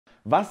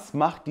Was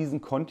macht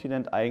diesen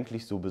Kontinent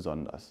eigentlich so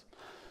besonders?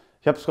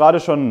 Ich habe es gerade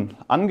schon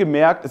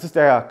angemerkt, es ist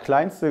der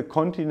kleinste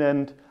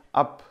Kontinent,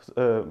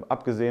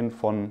 abgesehen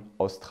von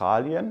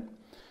Australien.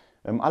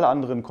 Alle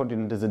anderen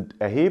Kontinente sind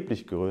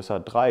erheblich größer,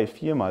 3-,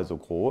 4-mal so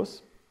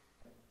groß.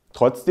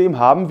 Trotzdem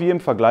haben wir im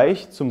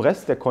Vergleich zum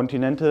Rest der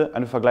Kontinente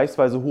eine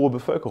vergleichsweise hohe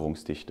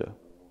Bevölkerungsdichte.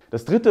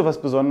 Das Dritte,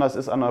 was besonders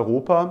ist an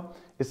Europa,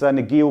 ist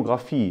seine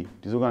Geografie,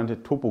 die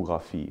sogenannte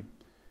Topographie.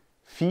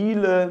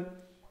 Viele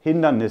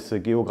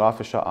Hindernisse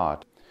geografischer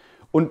Art.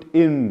 Und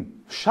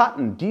im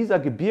Schatten dieser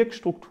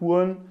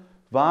Gebirgsstrukturen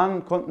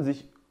konnten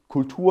sich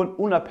Kulturen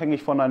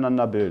unabhängig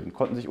voneinander bilden,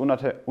 konnten sich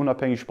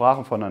unabhängig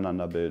Sprachen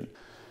voneinander bilden.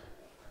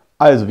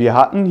 Also wir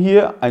hatten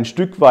hier ein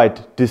Stück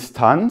weit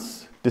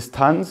Distanz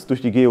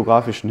durch die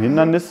geografischen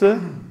Hindernisse,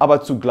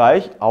 aber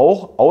zugleich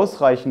auch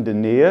ausreichende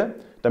Nähe,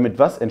 damit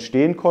was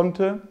entstehen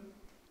konnte?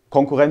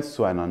 Konkurrenz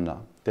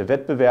zueinander, der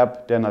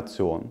Wettbewerb der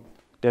Nationen.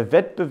 Der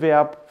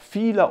Wettbewerb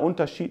vieler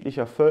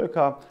unterschiedlicher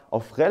Völker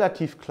auf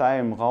relativ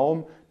kleinem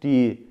Raum,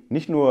 die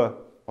nicht nur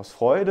aus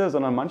Freude,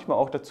 sondern manchmal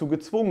auch dazu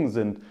gezwungen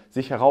sind,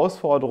 sich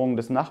Herausforderungen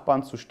des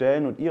Nachbarn zu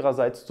stellen und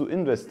ihrerseits zu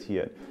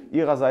investieren,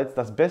 ihrerseits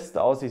das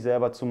Beste aus sich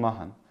selber zu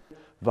machen.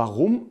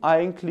 Warum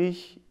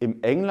eigentlich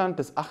im England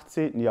des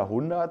 18.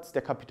 Jahrhunderts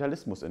der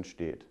Kapitalismus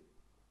entsteht?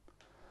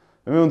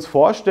 Wenn wir uns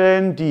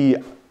vorstellen, die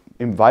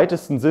im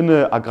weitesten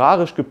Sinne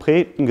agrarisch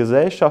geprägten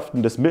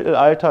Gesellschaften des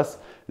Mittelalters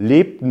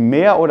lebten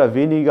mehr oder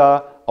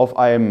weniger auf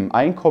einem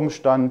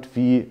Einkommensstand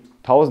wie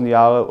 1000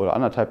 Jahre oder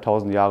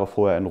 1500 Jahre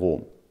vorher in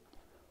Rom.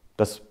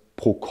 Das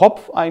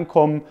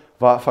Pro-Kopf-Einkommen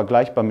war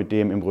vergleichbar mit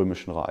dem im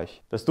Römischen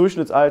Reich. Das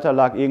Durchschnittsalter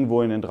lag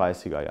irgendwo in den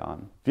 30er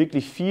Jahren.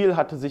 Wirklich viel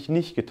hatte sich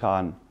nicht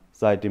getan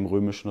seit dem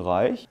Römischen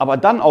Reich. Aber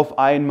dann auf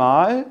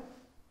einmal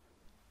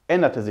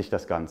änderte sich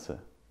das Ganze.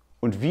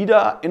 Und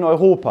wieder in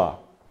Europa.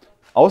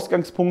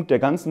 Ausgangspunkt der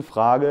ganzen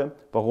Frage,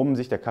 warum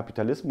sich der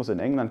Kapitalismus in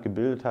England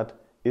gebildet hat,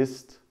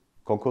 ist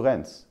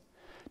Konkurrenz.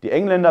 Die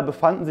Engländer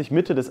befanden sich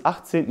Mitte des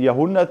 18.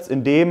 Jahrhunderts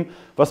in dem,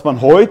 was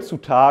man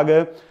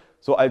heutzutage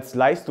so als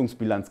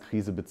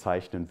Leistungsbilanzkrise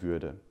bezeichnen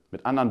würde.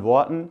 Mit anderen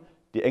Worten,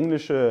 die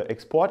englische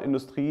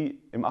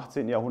Exportindustrie im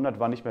 18. Jahrhundert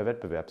war nicht mehr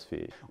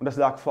wettbewerbsfähig. Und das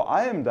lag vor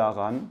allem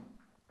daran,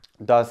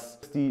 dass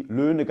die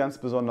Löhne ganz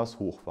besonders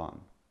hoch waren.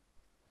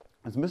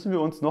 Jetzt müssen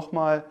wir uns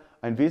nochmal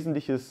ein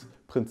wesentliches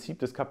Prinzip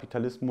des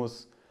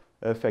Kapitalismus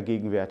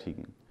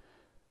vergegenwärtigen.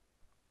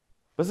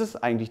 Was ist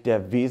eigentlich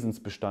der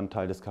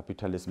Wesensbestandteil des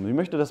Kapitalismus? Ich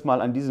möchte das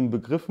mal an diesen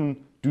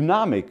Begriffen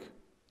Dynamik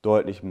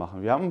deutlich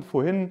machen. Wir haben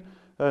vorhin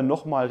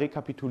nochmal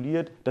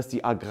rekapituliert, dass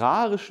die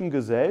agrarischen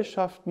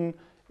Gesellschaften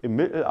im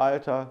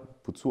Mittelalter,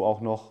 wozu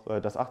auch noch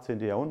das 18.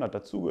 Jahrhundert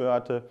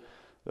dazugehörte,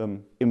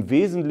 im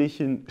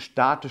Wesentlichen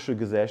statische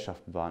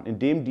Gesellschaften waren, in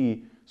denen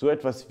die so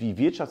etwas wie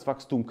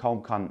Wirtschaftswachstum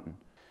kaum kannten.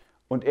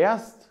 Und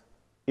erst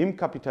im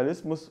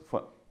Kapitalismus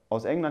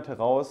aus England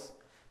heraus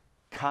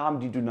kam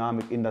die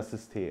Dynamik in das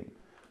System.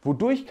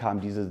 Wodurch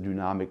kam diese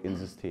Dynamik ins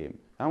System?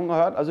 Wir haben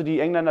gehört, also die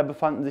Engländer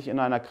befanden sich in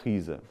einer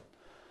Krise.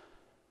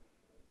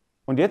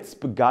 Und jetzt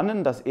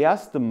begannen das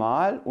erste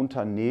Mal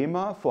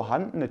Unternehmer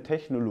vorhandene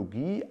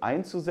Technologie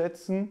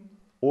einzusetzen,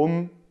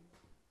 um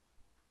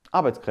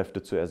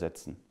Arbeitskräfte zu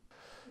ersetzen.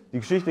 Die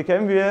Geschichte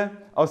kennen wir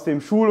aus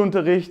dem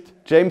Schulunterricht.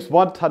 James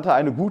Watt hatte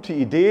eine gute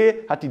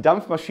Idee, hat die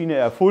Dampfmaschine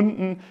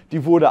erfunden,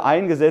 die wurde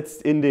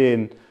eingesetzt in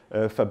den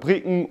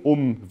Fabriken,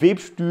 um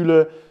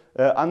Webstühle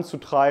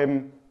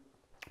anzutreiben.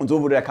 Und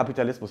so wurde der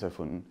Kapitalismus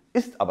erfunden.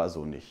 Ist aber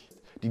so nicht.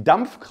 Die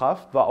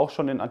Dampfkraft war auch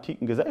schon in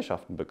antiken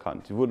Gesellschaften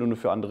bekannt. Sie wurde nur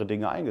für andere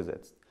Dinge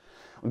eingesetzt.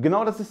 Und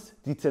genau das ist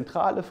die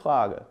zentrale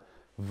Frage.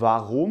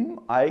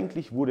 Warum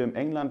eigentlich wurde im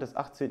England des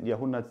 18.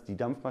 Jahrhunderts die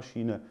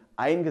Dampfmaschine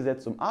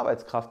eingesetzt, um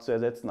Arbeitskraft zu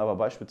ersetzen, aber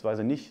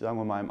beispielsweise nicht, sagen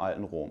wir mal, im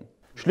alten Rom?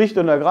 Schlicht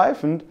und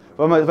ergreifend,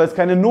 weil es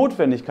keine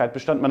Notwendigkeit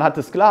bestand, man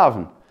hatte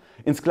Sklaven.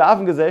 In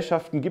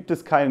Sklavengesellschaften gibt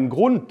es keinen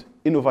Grund,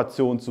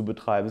 Innovation zu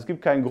betreiben. Es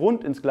gibt keinen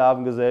Grund in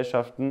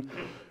Sklavengesellschaften,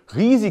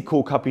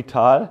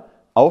 Risikokapital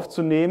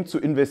aufzunehmen, zu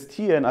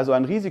investieren, also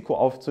ein Risiko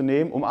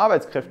aufzunehmen, um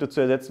Arbeitskräfte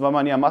zu ersetzen, weil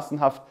man ja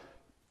massenhaft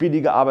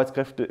billige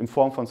Arbeitskräfte in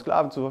Form von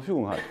Sklaven zur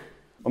Verfügung hat.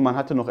 Und man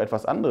hatte noch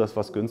etwas anderes,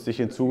 was günstig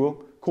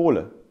hinzu,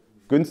 Kohle,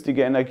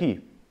 günstige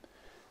Energie.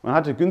 Man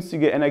hatte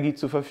günstige Energie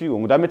zur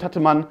Verfügung. Und damit hatte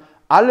man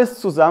alles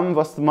zusammen,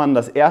 was man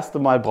das erste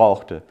Mal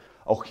brauchte.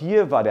 Auch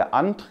hier war der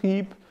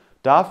Antrieb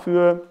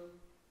dafür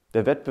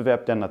der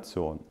Wettbewerb der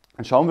Nationen.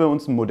 Dann schauen wir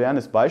uns ein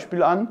modernes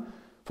Beispiel an.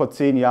 Vor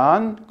 10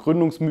 Jahren,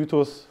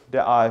 Gründungsmythos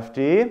der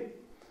AfD.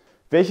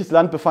 Welches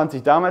Land befand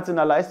sich damals in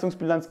der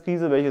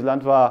Leistungsbilanzkrise? Welches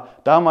Land war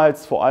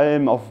damals vor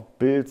allem auf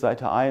Bild,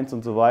 Seite 1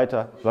 und so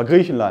weiter? Das war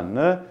Griechenland,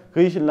 ne?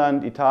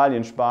 Griechenland,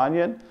 Italien,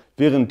 Spanien.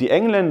 Während die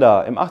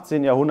Engländer im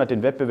 18. Jahrhundert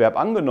den Wettbewerb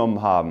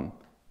angenommen haben,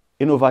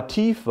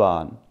 innovativ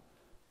waren,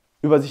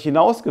 über sich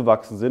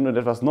hinausgewachsen sind und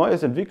etwas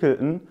Neues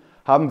entwickelten,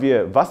 haben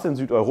wir was in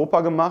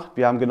Südeuropa gemacht?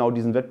 Wir haben genau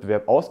diesen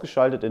Wettbewerb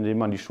ausgeschaltet, indem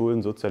man die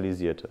Schulden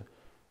sozialisierte.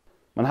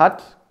 Man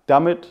hat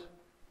damit,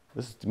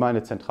 das ist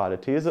meine zentrale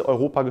These,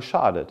 Europa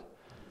geschadet.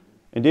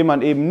 Indem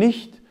man eben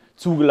nicht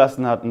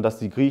zugelassen hat, dass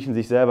die Griechen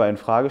sich selber in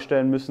Frage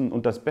stellen müssen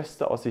und das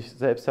Beste aus sich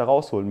selbst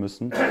herausholen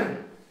müssen,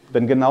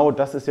 Denn genau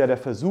das ist ja der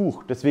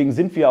Versuch. Deswegen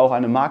sind wir auch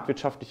eine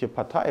marktwirtschaftliche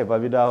Partei,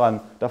 weil wir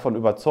davon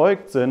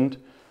überzeugt sind,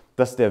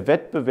 dass der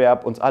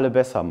Wettbewerb uns alle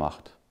besser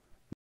macht.